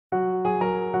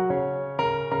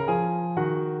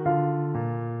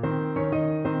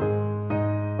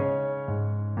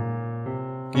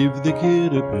Give the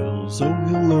kid a pill so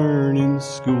he'll learn in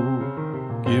school.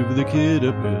 Give the kid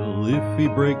a pill if he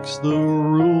breaks the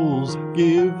rules.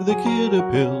 Give the kid a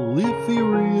pill if he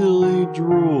really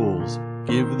drools.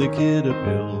 Give the kid a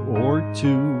pill or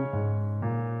two.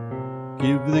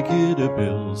 Give the kid a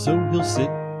pill so he'll sit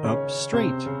up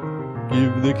straight.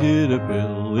 Give the kid a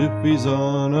pill if he's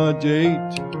on a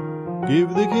date.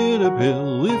 Give the kid a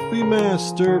pill if he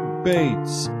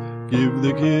masturbates. Give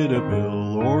the kid a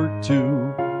pill or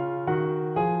two.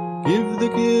 Give the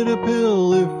kid a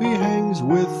pill if he hangs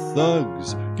with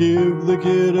thugs. Give the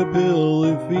kid a pill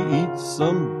if he eats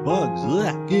some bugs.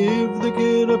 Give the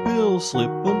kid a pill,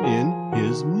 slip them in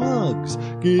his mugs.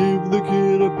 Give the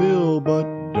kid a pill, but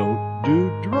don't do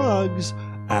drugs.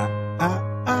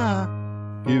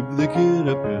 Give the kid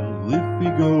a pill if he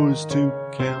goes to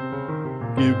camp.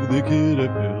 Give the kid a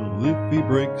pill if he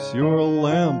breaks your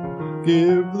lamp.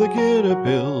 Give the kid a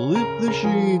pill if the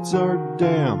sheets are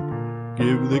damp.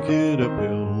 Give the kid a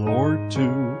pill or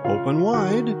two. Open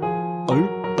wide. Out,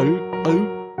 out, out.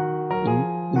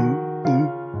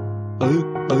 Out,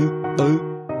 out, out. Out, out, out.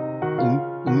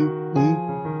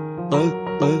 Out,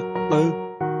 out, out.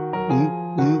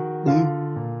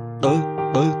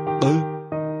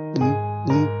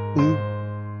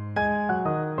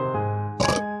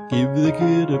 Give the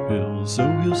kid a pill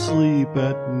so he'll sleep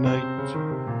at night.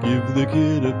 Give the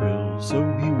kid a pill so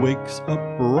he wakes up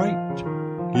right.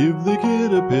 Give the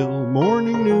kid a pill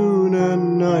morning, noon,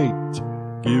 and night.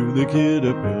 Give the kid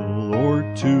a pill or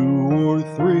two or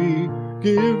three.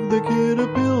 Give the kid a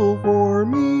pill for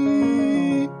me.